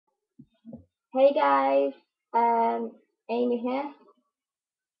Hey guys, Amy here,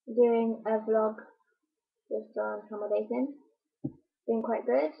 doing a vlog just on accommodation. Doing quite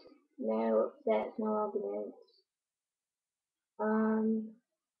good. No upsets, no arguments. Um,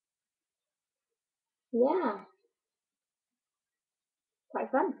 yeah, quite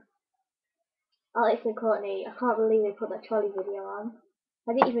fun. Alex and Courtney, I can't believe they put that trolley video on.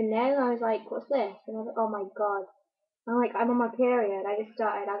 I didn't even know. I was like, what's this? And I was like, oh my god. I'm like, I'm on my period. I just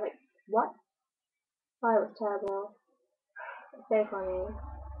started. I was like, what? Oh, it was terrible. It's so funny.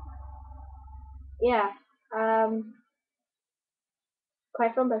 Yeah. Um,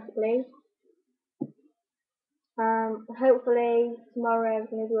 quite fun basically. Hopefully tomorrow we're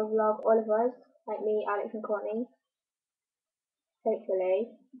gonna do a vlog, all of us, like me, Alex and Courtney.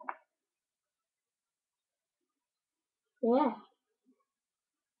 Hopefully. Yeah,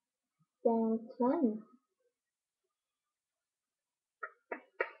 sounds fun.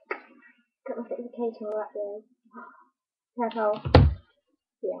 Got my certification all that day. Careful.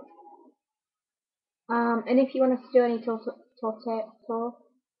 Yeah. And if you want us to do any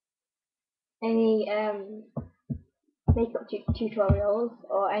any makeup tutorials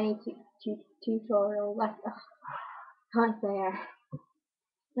or any tutorial like can't say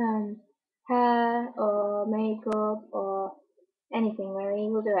um hair or makeup or anything really,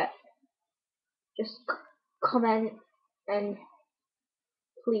 we'll do it. Just comment and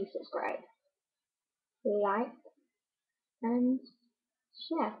please subscribe, like, and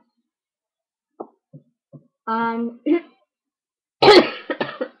share. I've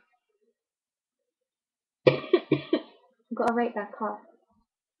got to rate that cough.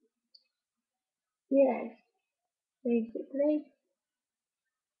 Yes, basically.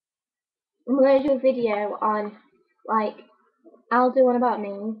 I'm going to do a video on, like, I'll do one about me,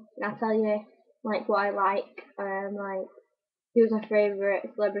 and I'll tell you, like, what I like, who's my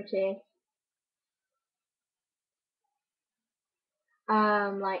favourite celebrity,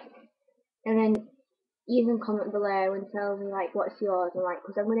 like, and then you can comment below and tell me, like, what's yours, and, like,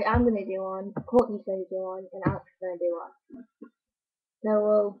 because I'm gonna do one, Courtney's gonna do one, and Alex is gonna do one. So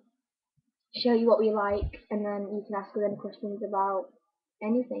we'll show you what we like, and then you can ask us any questions about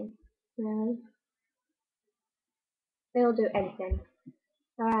anything, really. They'll do anything.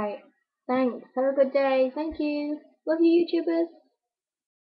 Alright, thanks, have a good day, thank you, love you YouTubers.